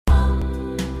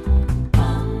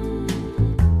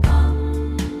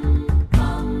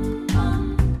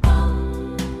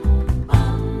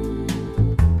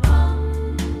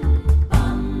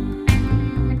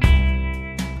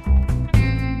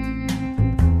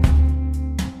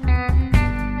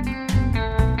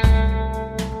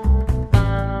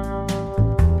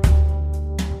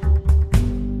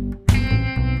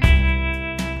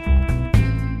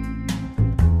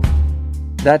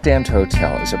That Damned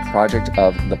Hotel is a project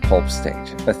of The Pulp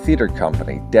Stage, a theater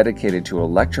company dedicated to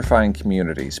electrifying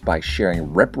communities by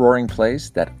sharing rip-roaring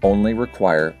plays that only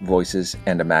require voices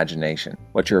and imagination.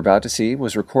 What you're about to see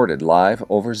was recorded live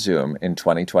over Zoom in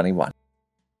 2021.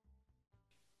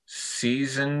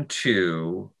 Season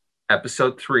 2,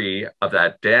 Episode 3 of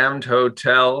That Damned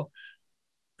Hotel,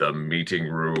 The Meeting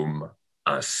Room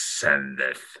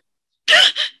Ascendeth.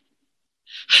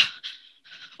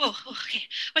 Whoa, okay,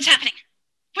 what's happening?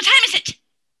 What time is it?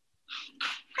 Oh,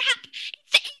 crap,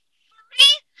 it's 8:30?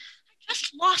 I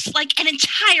just lost like an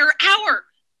entire hour.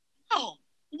 Oh,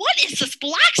 what is this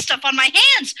black stuff on my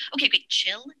hands? Okay,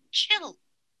 chill.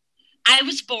 I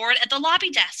was bored at the lobby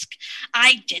desk.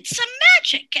 I did some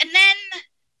magic, and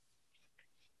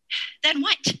then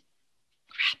what?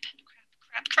 Crap.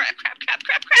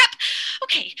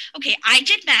 Okay, I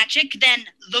did magic, then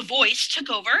the voice took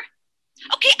over.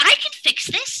 Okay, I can fix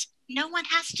this. No one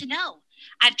has to know.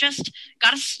 I've just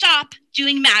got to stop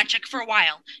doing magic for a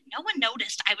while. No one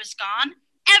noticed I was gone.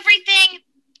 Everything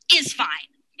is fine.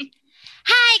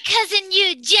 Hi, Cousin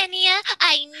Eugenia.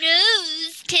 I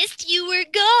noticed you were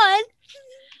gone.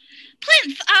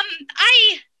 Plinth,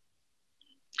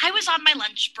 I was on my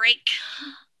lunch break.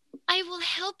 I will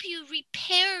help you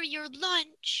repair your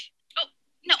lunch. Oh,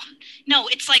 no,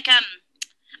 it's like,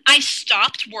 I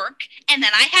stopped work and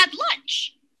then I had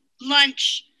lunch.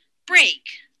 Lunch break.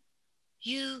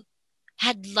 You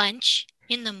had lunch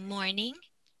in the morning?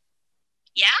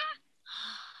 Yeah?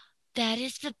 That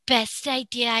is the best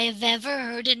idea I have ever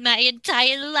heard in my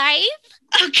entire life.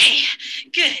 Okay,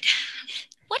 good.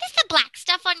 What is the black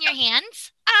stuff on your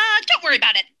hands? Don't worry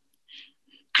about it.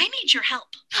 I need your help.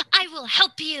 I will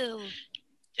help you.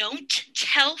 Don't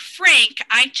tell Frank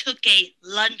I took a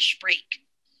lunch break.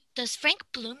 Does Frank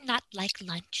Bloom not like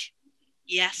lunch?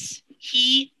 Yes,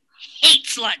 he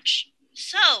hates lunch.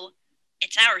 So,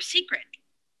 it's our secret.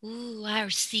 Ooh, our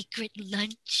secret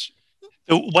lunch.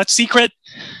 What secret?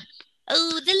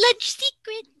 Oh, the lunch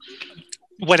secret.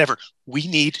 Whatever. We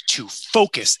need to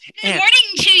focus. Good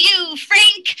morning to you,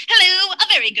 Frank. Hello,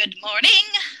 a very good morning.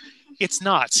 It's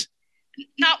not.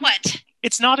 Not what?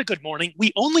 It's not a good morning.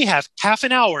 We only have half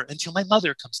an hour until my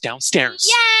mother comes downstairs.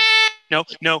 Yeah!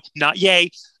 No, not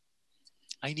yay.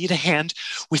 I need a hand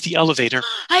with the elevator.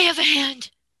 I have a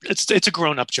hand. It's a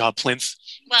grown-up job, Plinth.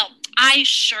 Well, I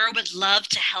sure would love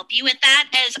to help you with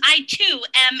that, as I too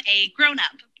am a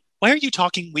grown-up. Why are you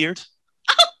talking weird?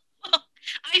 Oh, well,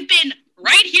 I've been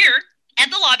right here at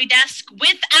the lobby desk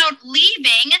without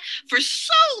leaving for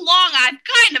so long I've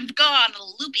kind of gone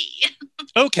loopy.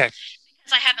 Okay.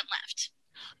 Because I haven't left.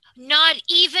 Not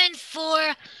even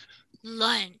for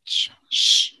lunch.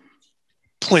 Shh.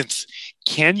 Plinth,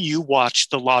 can you watch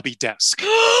the lobby desk?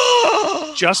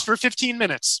 Just for 15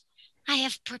 minutes. I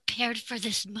have prepared for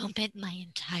this moment my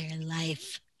entire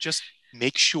life. Just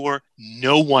make sure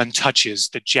no one touches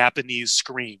the Japanese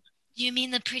screen. You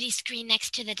mean the pretty screen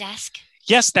next to the desk?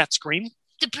 Yes, that screen.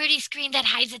 The pretty screen that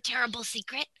hides a terrible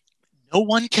secret? No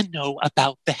one can know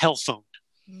about the hell phone.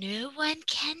 No one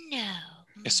can know.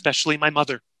 Especially my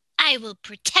mother. I will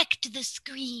protect the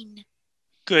screen.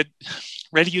 Good.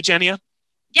 Ready, Eugenia?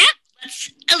 Yeah,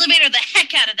 let's elevator the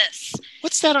heck out of this.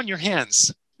 What's that on your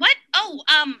hands? What? Oh,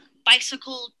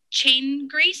 bicycle chain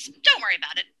grease? Don't worry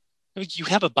about it. You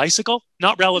have a bicycle?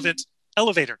 Not relevant.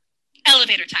 Elevator.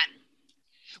 Elevator time.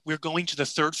 We're going to the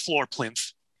 3rd floor,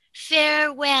 Plinth.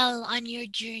 Farewell on your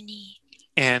journey.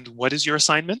 And what is your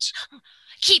assignment?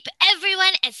 Keep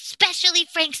everyone, especially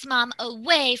Frank's mom,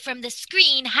 away from the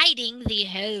screen hiding the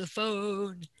hell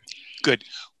phone. Good.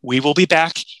 We will be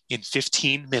back in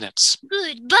 15 minutes.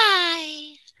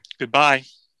 Goodbye. Goodbye.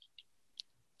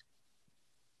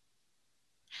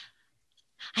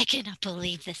 I cannot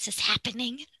believe this is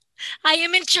happening. I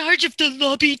am in charge of the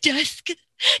lobby desk.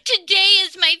 Today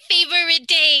is my favorite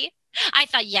day. I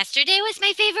thought yesterday was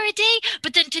my favorite day,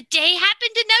 but then today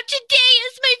happened, and now today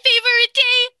is my favorite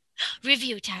day.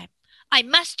 Review time. I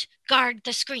must guard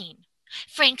the screen.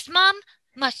 Frank's mom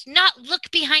must not look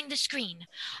behind the screen.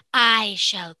 I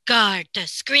shall guard the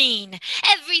screen.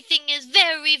 Everything is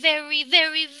very, very,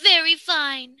 very, very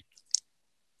fine.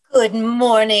 Good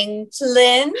morning,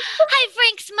 Flynn. Hi,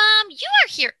 Frank's mom. You are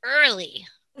here early.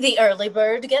 The early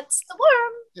bird gets the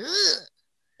worm. Ugh.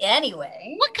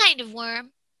 Anyway. What kind of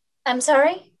worm? I'm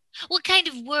sorry? What kind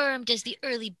of worm does the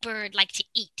early bird like to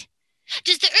eat?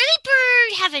 Does the early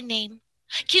bird have a name?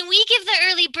 Can we give the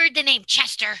early bird the name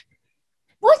Chester?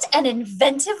 What an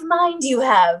inventive mind you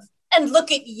have. And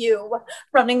look at you,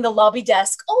 running the lobby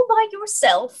desk all by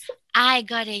yourself. I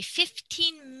got a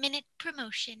 15-minute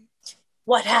promotion.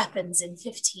 What happens in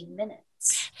 15 minutes?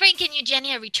 Frank and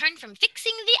Eugenia returned from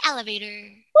fixing the elevator.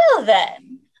 Well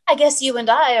then, I guess you and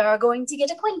I are going to get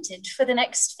acquainted for the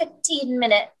next 15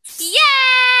 minutes.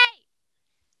 Yay!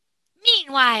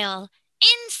 Meanwhile,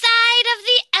 inside of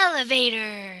the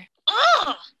elevator.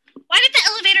 Oh, why did the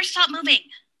elevator stop moving?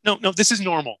 No, this is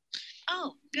normal.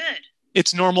 Oh, good.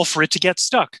 It's normal for it to get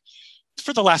stuck.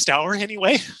 For the last hour,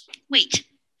 anyway. Wait,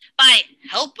 by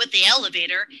help with the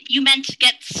elevator, you meant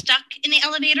get stuck in the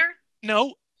elevator?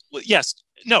 No, yes,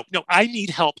 no, I need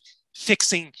help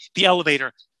fixing the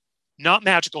elevator, not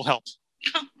magical help.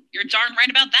 You're darn right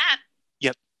about that.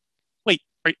 Yep. Wait,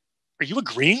 are you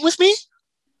agreeing with me?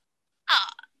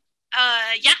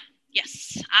 Yeah,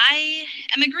 yes, I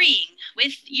am agreeing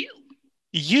with you.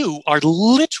 You are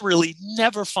literally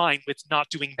never fine with not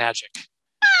doing magic.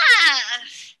 Ah,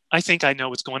 I think I know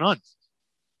what's going on.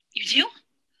 you do?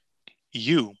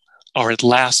 You are at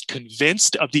last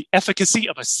convinced of the efficacy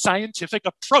of a scientific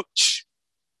approach.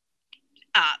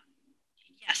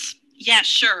 Yes. Yeah,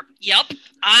 sure. Yep.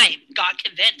 I got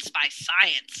convinced by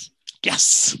science.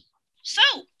 Yes. So,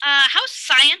 how's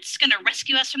science gonna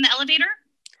rescue us from the elevator?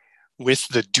 With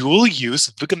the dual-use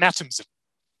Vugamatism.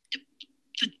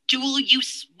 The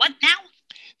dual-use what now?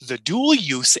 The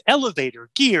dual-use elevator,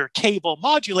 gear, cable,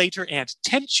 modulator, and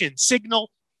tension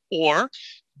signal, or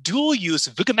dual-use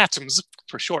Vugamatism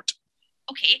for short.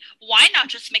 Okay, why not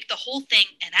just make the whole thing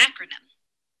an acronym?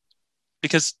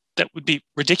 Because that would be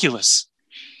ridiculous.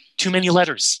 Too many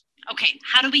letters. Okay,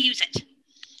 how do we use it?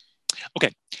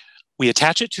 We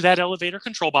attach it to that elevator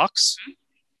control box. Mhm.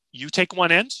 You take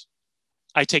one end.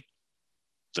 I take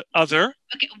the other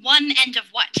Okay, one end of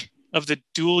what? of the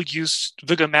dual-use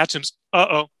Vugamatisms.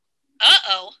 Uh-oh.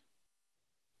 Uh-oh.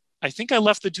 I think I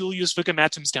left the dual-use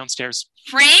Vugamatisms downstairs.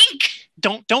 Frank?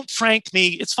 Don't Frank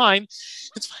me. It's fine.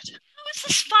 It's fine. How is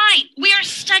this fine? We are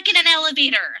stuck in an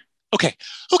elevator. Okay.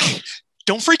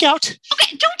 Don't freak out.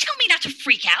 Okay, don't tell me not to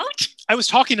freak out. I was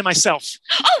talking to myself.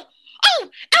 Oh,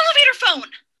 elevator phone.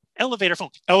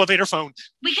 Elevator phone.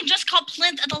 We can just call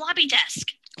Plinth at the lobby desk.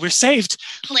 We're saved.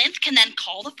 Plinth can then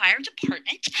call the fire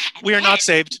department. And We are then- not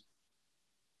saved.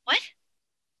 What?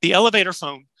 The elevator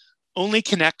phone only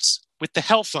connects with the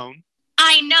hell phone.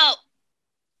 I know.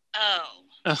 Oh.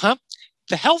 Uh-huh.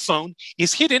 The hell phone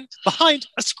is hidden behind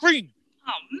a screen.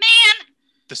 Oh, man.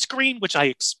 The screen which I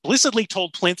explicitly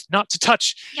told Plinth not to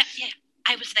touch. Yeah.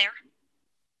 I was there.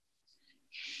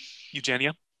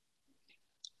 Eugenia,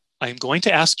 I am going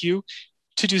to ask you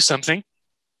to do something.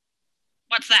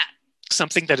 What's that?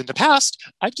 Something that in the past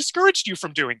I've discouraged you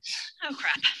from doing. Oh,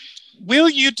 crap. Will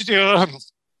you do...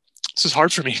 this is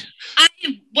hard for me. I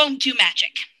won't do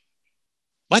magic.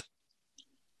 What?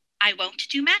 I won't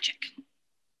do magic.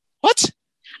 What?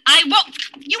 I won't.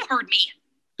 You heard me.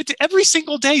 But every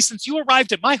single day since you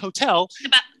arrived at my hotel,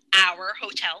 About our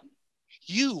hotel.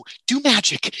 you do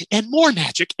magic and more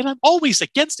magic, and I'm always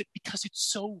against it because it's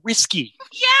so risky.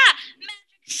 Yeah,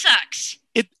 magic sucks.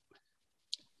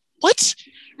 What?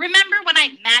 Remember when I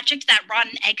magicked that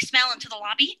rotten egg smell into the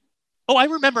lobby? Oh, I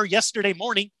remember yesterday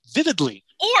morning vividly.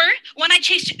 Or when I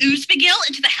chased Oozbegil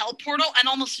into the hell portal and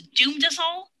almost doomed us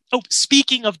all? Oh,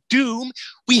 speaking of doom,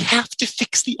 we have to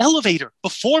fix the elevator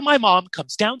before my mom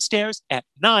comes downstairs at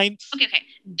 9. Okay.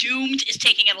 Doomed is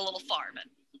taking it a little far, but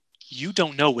You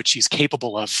don't know what she's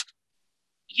capable of.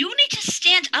 you need to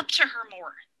stand up to her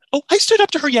more. Oh, I stood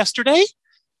up to her yesterday.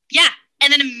 Yeah,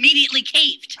 and then immediately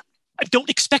caved. I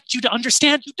don't expect you to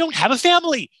understand. You don't have a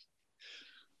family.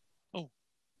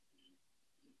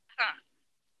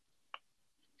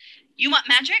 You want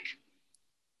magic?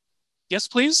 Yes,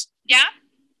 please? Yeah?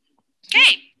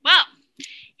 Okay, well,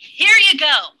 here you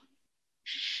go.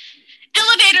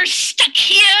 Elevator stuck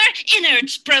here,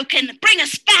 innards broken. Bring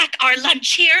us back our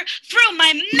lunch here. Through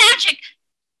my magic.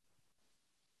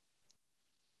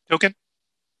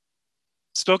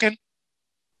 Spoken?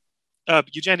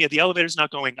 Eugenia, the elevator's not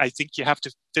going. I think you have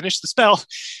to finish the spell.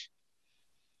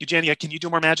 Eugenia, can you do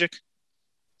more magic?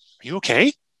 Are you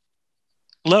okay?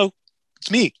 Hello? It's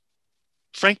me,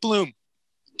 Frank Bloom.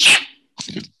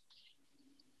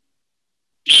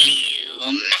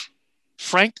 Bloom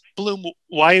Frank Bloom,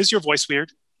 why is your voice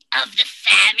weird? of the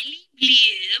family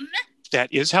Bloom.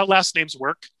 That is how last names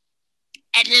work.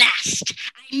 At last,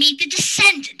 I meet the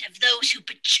descendant of those who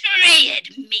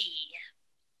betrayed me.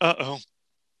 Uh-oh.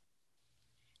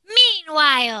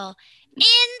 Meanwhile, in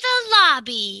the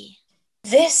lobby.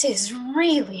 This is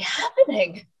really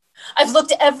happening. I've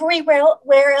looked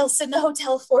everywhere else in the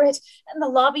hotel for it, and the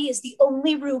lobby is the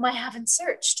only room I haven't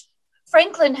searched.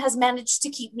 Franklin has managed to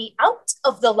keep me out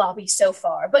of the lobby so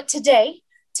far, but today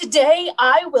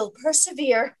I will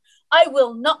persevere. I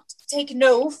will not take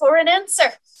no for an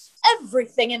answer.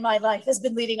 Everything in my life has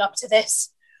been leading up to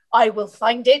this. I will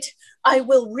find it. I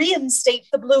will reinstate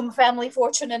the Bloom family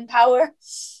fortune and power.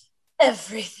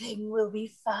 Everything will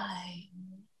be fine.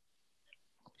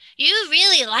 You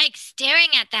really like staring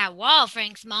at that wall,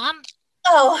 Frank's mom.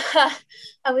 Oh,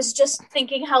 I was just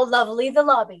thinking how lovely the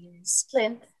lobby is,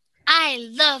 Plinth. I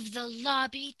love the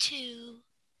lobby, too.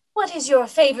 What is your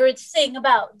favorite thing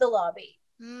about the lobby?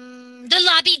 The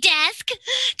lobby desk.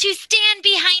 To stand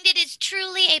behind it is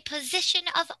truly a position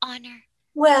of honor.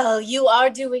 Well, you are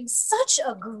doing such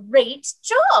a great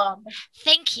job.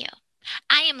 Thank you.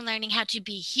 I am learning how to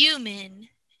be human.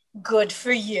 Good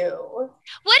for you.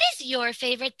 What is your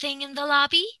favorite thing in the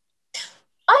lobby?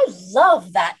 I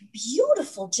love that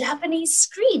beautiful Japanese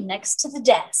screen next to the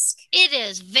desk. It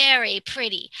is very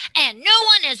pretty, and no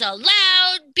one is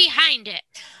allowed behind it.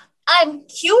 I'm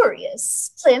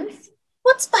curious, Plinth.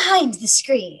 What's behind the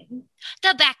screen?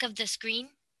 The back of the screen.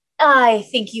 I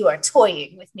think you are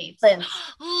toying with me, Plinth.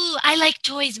 Ooh, I like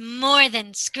toys more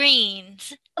than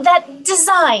screens. That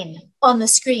design on the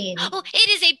screen. Oh, it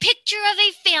is a picture of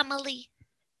a family.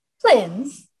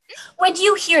 Plinth, when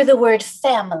you hear the word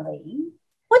family,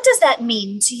 what does that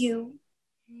mean to you?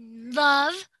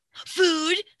 Love,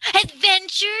 food,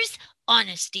 adventures,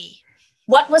 honesty.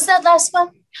 What was that last one?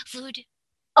 Food.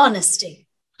 Honesty.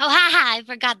 Oh, haha, I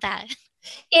forgot that.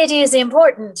 It is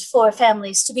important for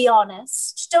families to be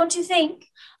honest, don't you think?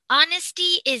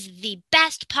 Honesty is the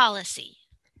best policy.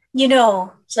 You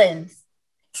know, Plinth,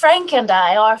 Frank and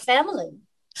I are family,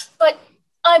 but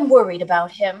I'm worried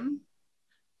about him.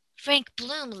 Frank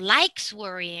Bloom likes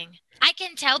worrying. I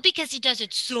can tell because he does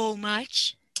it so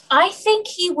much. I think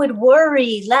he would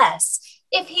worry less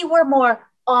if he were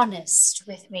more honest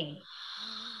with me.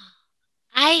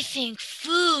 I think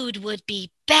food would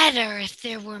be better if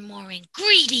there were more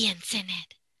ingredients in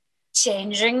it.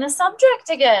 Changing the subject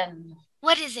again.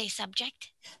 What is a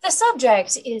subject? The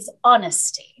subject is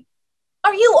honesty.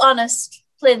 Are you honest,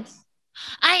 Plinth?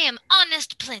 I am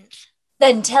honest, Plinth.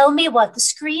 Then tell me what the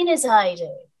screen is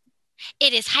hiding.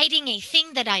 It is hiding a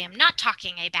thing that I am not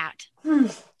talking about.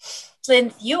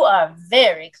 Plinth, you are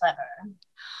very clever.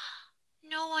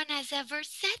 No one has ever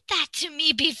said that to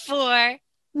me before.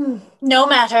 No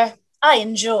matter. I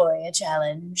enjoy a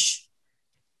challenge.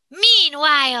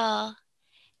 Meanwhile,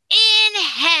 in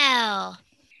hell.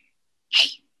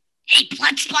 Hey,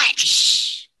 Bloodsplat.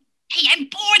 Shh. Hey, I'm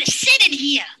bored of sitting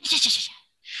here.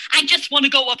 I just want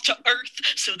to go up to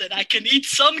Earth so that I can eat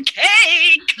some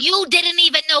cake. You didn't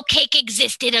even know cake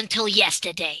existed until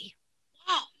yesterday.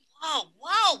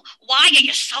 Whoa. Why are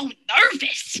you so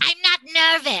nervous? I'm not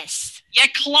nervous. Your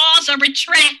claws are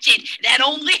retracted. That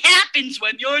only happens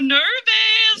when you're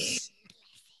nervous.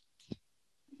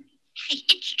 Hey,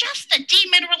 it's just the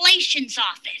Demon Relations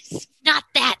Office. Not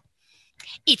that.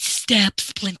 It's Stab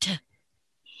Splinter.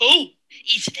 Who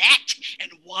is that?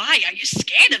 And why are you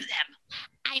scared of them?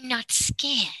 I'm not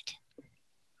scared.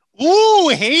 Ooh,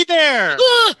 hey there.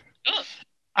 Ah!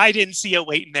 I didn't see you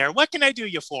waiting there. What can I do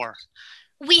you for?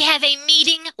 We have a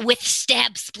meeting with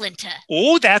Stab Splinter.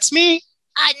 Oh, that's me?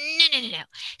 No.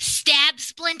 Stab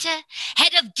Splinter,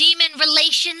 head of Demon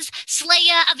Relations,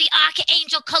 slayer of the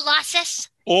Archangel Colossus.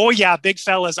 Oh, yeah, big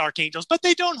fellas, archangels, but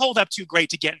they don't hold up too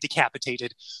great to getting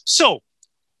decapitated. So,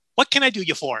 what can I do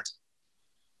you for?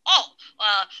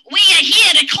 We are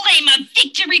here to claim a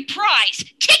victory prize.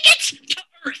 Tickets to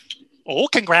Earth. Oh,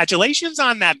 congratulations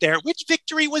on that there. Which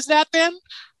victory was that then?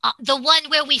 The one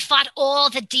where we fought all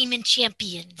the demon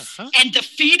champions. Uh-huh. And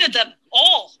defeated them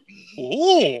all.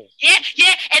 Oh.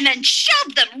 Yeah, and then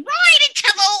shoved them right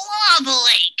into the lava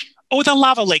lake. Oh, the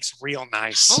lava lake's real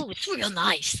nice. Oh, it's real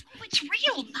nice. Oh, it's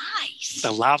real nice.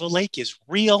 The lava lake is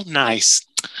real nice.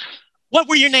 What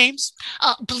were your names?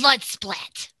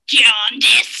 Bloodsplat.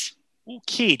 Jaundice.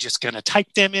 Okay, just gonna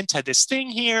type them into this thing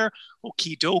here.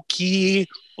 Okie dokie.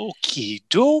 Okie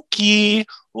dokie.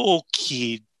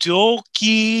 Okie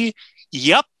dokie.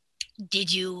 Yep.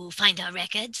 Did you find our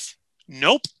records?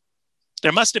 Nope.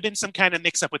 There must have been some kind of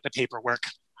mix-up with the paperwork.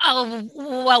 Oh,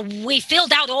 well, we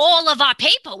filled out all of our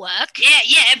paperwork.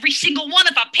 Yeah, every single one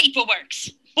of our paperworks.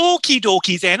 Okie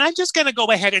dokie then. I'm just gonna go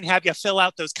ahead and have you fill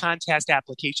out those contest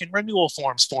application renewal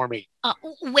forms for me.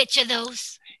 Which of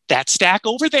those? That stack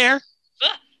over there.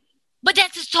 But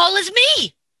that's as tall as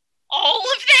me. All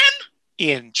of them?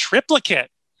 In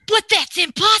triplicate. But that's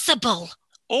impossible.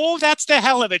 Oh, that's the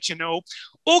hell of it, you know.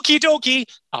 Okie dokie.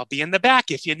 I'll be in the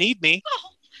back if you need me.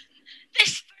 Oh,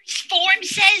 this first form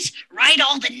says write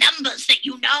all the numbers that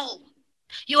you know.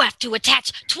 You have to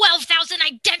attach 12,000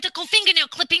 identical fingernail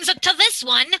clippings to this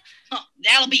one. Oh,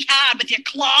 that'll be hard with your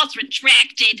claws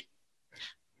retracted.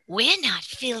 We're not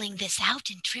filling this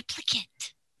out in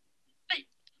triplicate.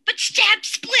 But Stab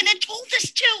Splinter told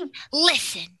us to.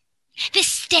 Listen, this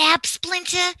Stab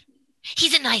Splinter,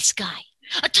 he's a nice guy.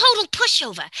 A total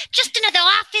pushover. Just another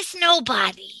office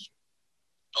nobody.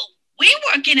 But we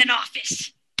work in an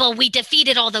office. But we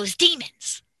defeated all those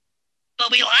demons.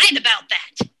 But we lied about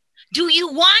that. Do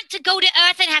you want to go to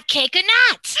Earth and have cake or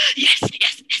not? Yes.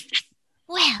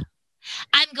 Well,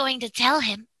 I'm going to tell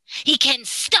him he can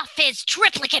stuff his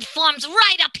triplicate forms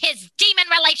right up his demon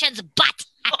relation's butt.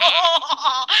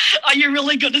 Oh, are you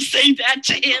really going to say that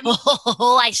to him?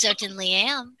 Oh, I certainly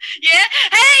am. Yeah?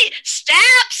 Hey,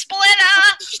 Stab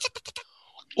Splinter!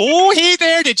 Oh, hey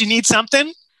there. Did you need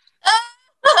something?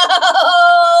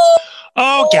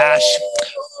 Oh, gosh.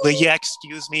 Will you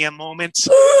excuse me a moment?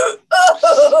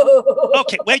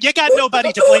 Okay, well, you got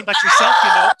nobody to blame but yourself, you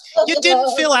know. You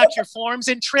didn't fill out your forms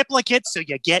in triplicate, so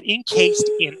you get encased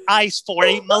in ice for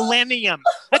a millennium.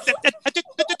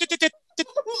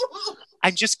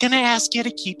 I'm just going to ask you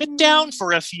to keep it down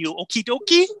for a few. Okie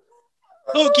dokie?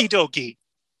 Okie dokie.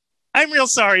 I'm real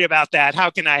sorry about that. How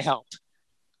can I help?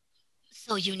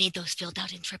 So you need those filled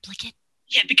out in triplicate?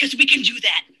 Yeah, because we can do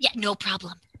that. Yeah, no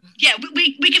problem. Yeah,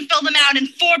 we can fill them out in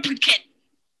fourplicate.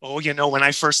 Oh, you know, when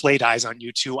I first laid eyes on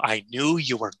you two, I knew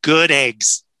you were good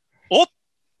eggs. Oh,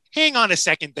 hang on a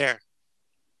second there.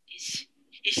 Is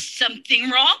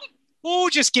something wrong? Oh,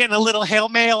 just getting a little Hail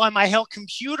Mail on my Hell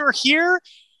computer here.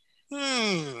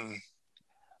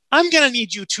 I'm going to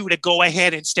need you two to go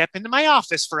ahead and step into my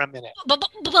office for a minute. But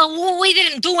we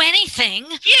didn't do anything.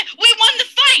 Yeah, we won the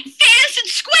fight, fairs and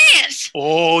squares.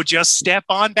 Oh, just step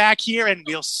on back here and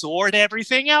we'll sort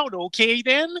everything out, okay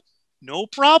then? No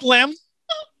problem.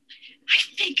 I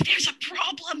think there's a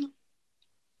problem.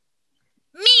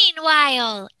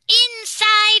 Meanwhile,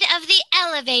 inside of the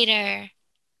elevator.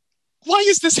 Why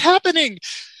is this happening?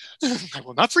 I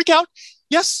will not freak out.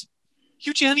 Yes,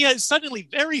 Eugenia is suddenly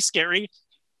very scary.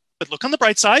 But look on the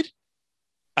bright side.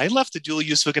 I left the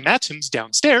dual-use Vugamatums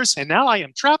downstairs, and now I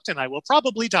am trapped and I will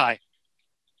probably die.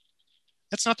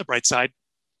 That's not the bright side.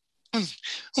 Oh,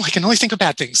 I can only think of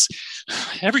bad things.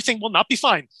 Everything will not be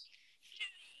fine.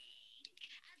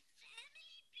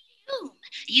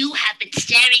 You have been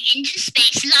staring into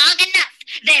space long enough.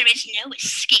 There is no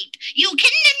escape. You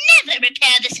can never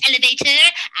repair this elevator.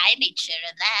 I made sure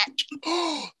of that.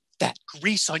 Oh, that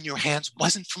grease on your hands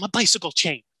wasn't from a bicycle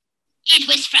chain. It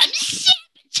was from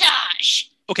sabotage.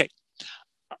 Okay,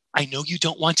 I know you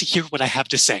don't want to hear what I have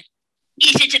to say.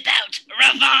 Is it about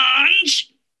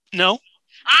revenge? No,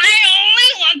 I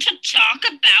only want to talk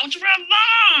about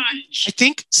revenge. I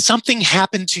think something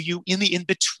happened to you in the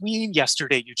in-between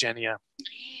yesterday, Eugenia. Oh,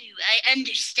 I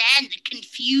understand the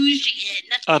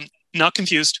confusion. Not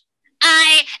confused.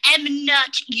 I am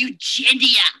not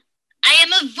Eugenia. I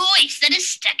am a voice that is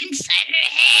stuck inside her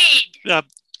head.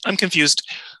 I'm confused.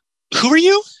 Who are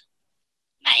you?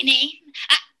 My name?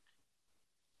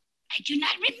 I do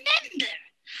not remember.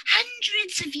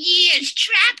 Hundreds of years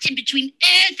trapped in between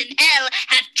Earth and Hell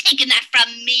have taken that from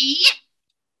me.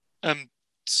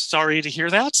 Sorry to hear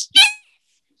that. Yes,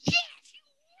 you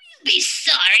will be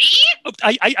sorry. Oh,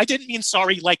 I didn't mean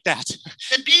sorry like that.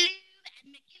 The Blue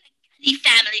and McGillicuddy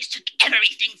families took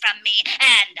everything from me,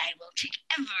 and I will take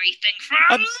everything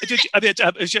from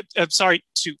Sorry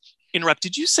to interrupt.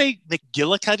 Did you say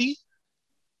McGillicuddy?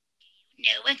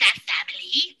 Know of that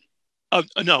family?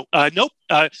 No.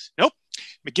 Nope.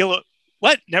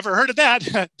 What? Never heard of that.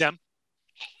 Them.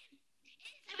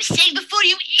 I was saying before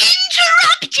you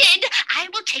interrupted, I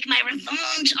will take my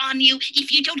revenge on you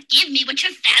if you don't give me what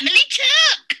your family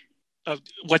took.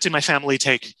 What did my family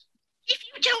take? If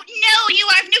you don't know, you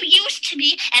are of no use to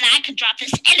me, and I can drop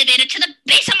this elevator to the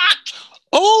basement.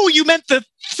 Oh, you meant the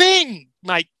thing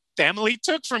my family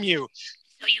took from you.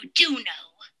 So you do know.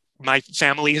 My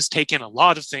family has taken a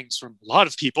lot of things from a lot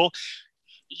of people.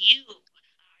 You are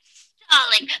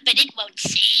stalling, but it won't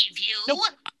save you. No,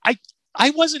 I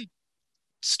wasn't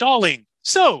stalling.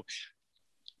 So,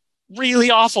 really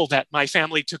awful that my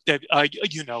family took the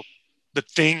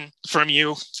thing from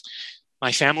you.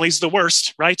 My family's the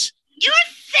worst, right? Your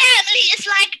family is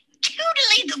like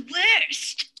totally the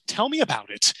worst. Tell me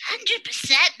about it. 100%,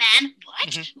 man. What?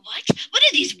 Mm-hmm. What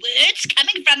are these words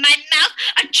coming from my mouth?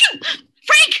 Achoo!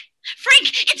 Frank,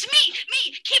 it's me.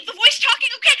 Keep the voice talking,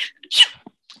 okay? Achoo!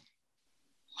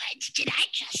 What did I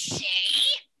just say?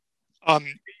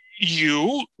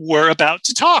 You were about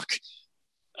to talk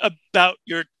about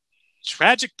your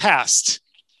tragic past.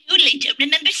 I totally don't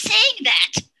remember saying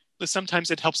that. But sometimes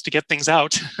it helps to get things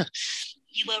out.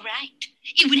 You were right.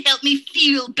 It would help me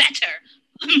feel better.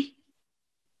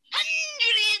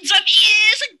 Hundreds of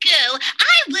years ago,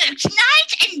 I worked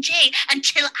night and day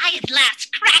until I at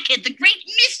last cracked the great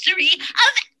mystery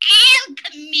of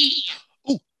alchemy.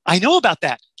 Oh, I know about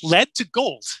that. Lead to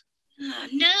gold. Oh,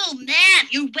 no, man,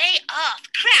 you're way off.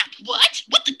 Crap, what?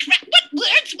 What the crap? What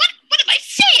words? What am I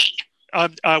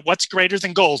saying? What's greater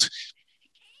than gold?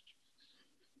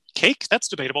 Cake? That's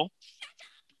debatable.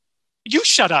 You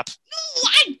shut up. No,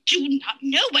 I do not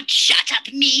know what shut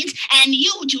up means, and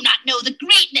you do not know the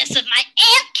greatness of my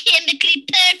alchemically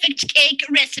perfect cake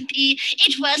recipe.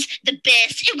 It was the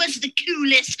best. It was the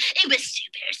coolest. It was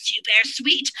super, super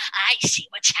sweet. I see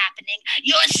what's happening.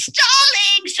 You're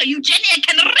stalling so Eugenia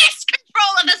can wrest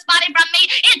control of this body from me.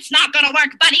 It's not gonna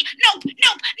work, buddy. Nope,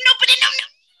 nobody, no.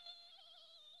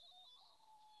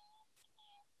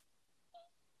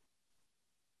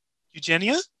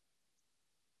 Eugenia?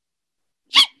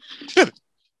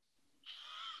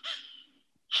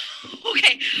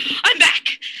 Okay, I'm back.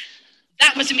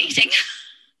 That was amazing.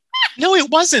 No, it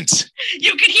wasn't.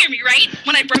 You could hear me, right?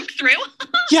 When I broke through?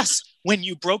 Yes, when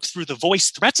you broke through the voice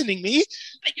threatening me.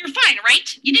 But you're fine,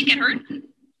 right? You didn't get hurt?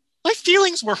 My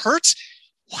feelings were hurt.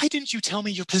 Why didn't you tell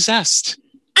me you're possessed?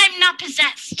 I'm not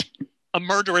possessed. A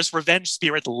murderous revenge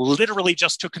spirit literally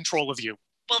just took control of you.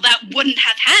 Well, that wouldn't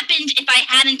have happened if I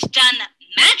hadn't done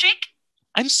magic.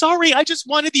 I'm sorry, I just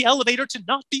wanted the elevator to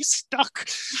not be stuck.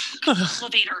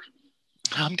 Elevator.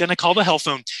 I'm gonna call the hell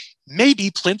phone.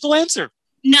 Maybe Plint will answer.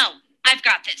 No, I've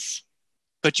got this.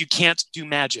 But you can't do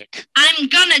magic. I'm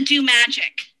gonna do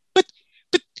magic. But...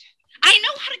 I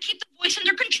know how to keep the voice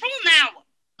under control now.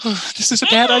 This is a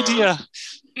bad idea.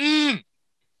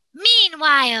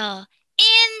 Meanwhile,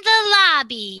 in the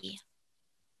lobby.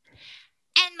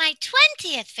 And my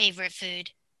 20th favorite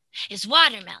food is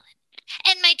watermelon.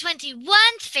 And my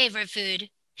 21st favorite food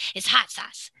is hot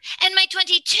sauce. And my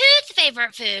 22nd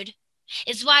favorite food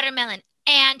is watermelon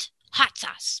and hot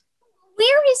sauce.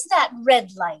 Where is that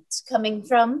red light coming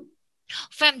from?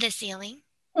 From the ceiling.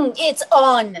 It's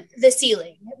on the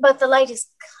ceiling, but the light is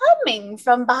coming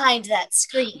from behind that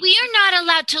screen. We are not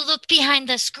allowed to look behind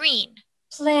the screen.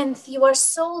 Plinth, you are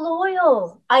so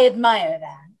loyal. I admire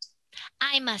that.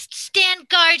 I must stand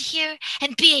guard here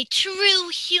and be a true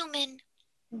human.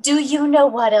 Do you know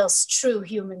what else true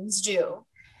humans do?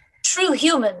 True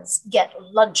humans get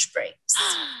lunch breaks.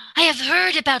 I have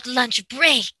heard about lunch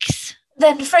breaks.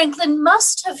 Then Franklin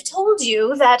must have told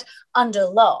you that, under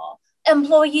law,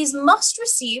 employees must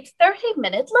receive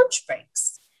 30-minute lunch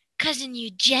breaks. Cousin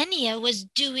Eugenia was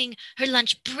doing her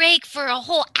lunch break for a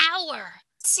whole hour.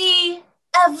 See,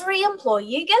 every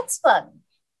employee gets one.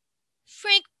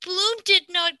 Frank Bloom did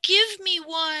not give me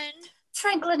one.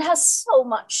 Franklin has so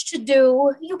much to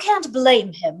do. You can't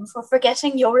blame him for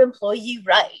forgetting your employee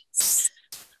rights.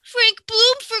 Frank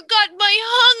Bloom forgot my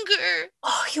hunger.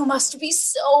 Oh, you must be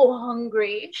so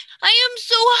hungry. I am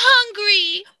so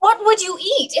hungry. What would you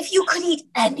eat if you could eat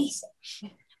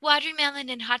anything? Watermelon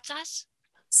and hot sauce?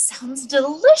 Sounds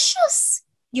delicious.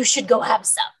 You should go have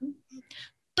some.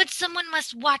 But someone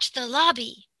must watch the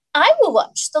lobby. I will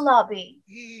watch the lobby.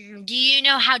 Do you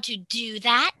know how to do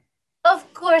that?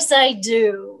 Of course I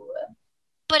do.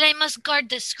 But I must guard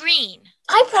the screen.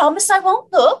 I promise I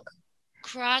won't look.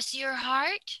 Cross your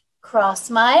heart? Cross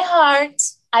my heart.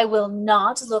 I will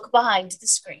not look behind the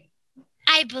screen.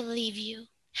 I believe you.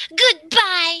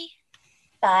 Goodbye.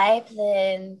 Bye,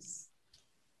 Plinth.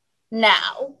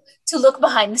 Now, to look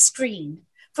behind the screen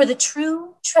for the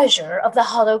true treasure of the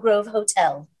Hollow Grove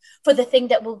Hotel, for the thing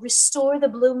that will restore the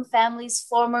Bloom family's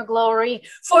former glory,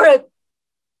 for a...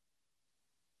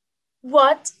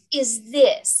 What is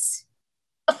this?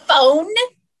 A phone?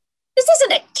 This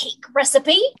isn't a cake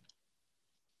recipe.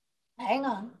 Hang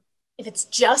on. If it's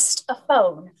just a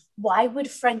phone, why would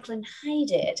Franklin hide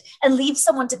it and leave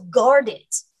someone to guard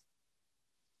it?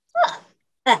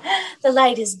 The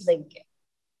light is blinking.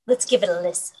 Let's give it a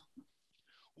listen.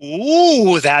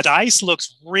 Ooh, that ice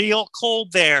looks real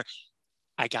cold there.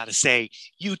 I gotta say,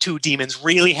 you two demons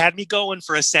really had me going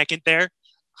for a second there.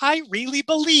 I really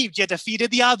believed you defeated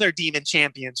the other demon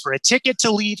champions for a ticket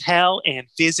to leave hell and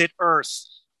visit Earth.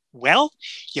 Well,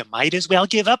 you might as well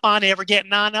give up on ever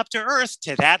getting on up to Earth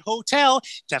to that hotel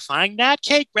to find that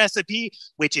cake recipe,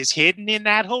 which is hidden in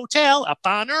that hotel up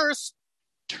on Earth.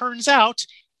 Turns out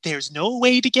there's no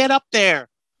way to get up there.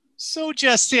 So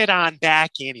just sit on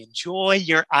back and enjoy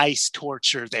your ice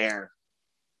torture there.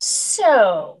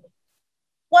 So,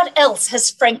 what else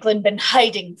has Franklin been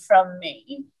hiding from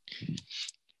me?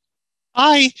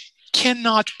 I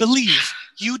cannot believe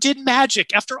you did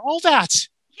magic after all that.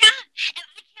 Yeah, and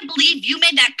I can't believe you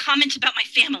made that comment about my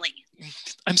family.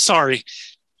 I'm sorry.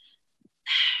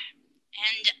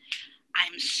 And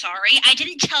I'm sorry I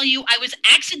didn't tell you I was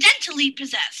accidentally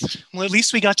possessed. Well, at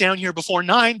least we got down here before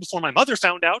 9, before my mother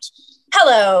found out.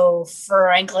 Hello,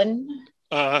 Franklin.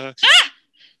 Ah!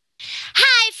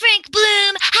 Hi, Frank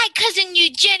Bloom. Hi, cousin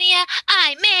Eugenia.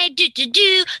 I made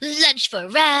do lunch for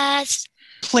us.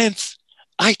 Plinth,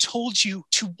 I told you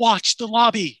to watch the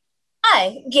lobby.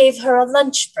 I gave her a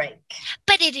lunch break.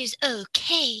 But it is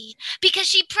okay, because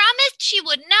she promised she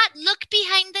would not look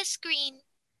behind the screen.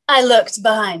 I looked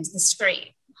behind the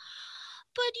screen.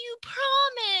 But you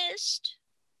promised.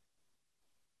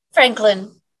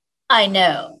 Franklin, I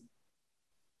know.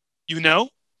 You know?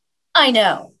 I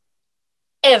know.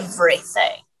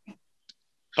 Everything.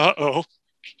 Uh-oh.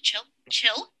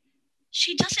 Chill.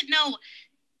 She doesn't know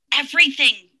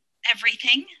everything.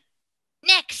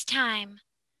 Next time,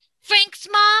 Frank's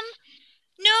mom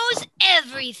knows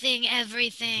everything.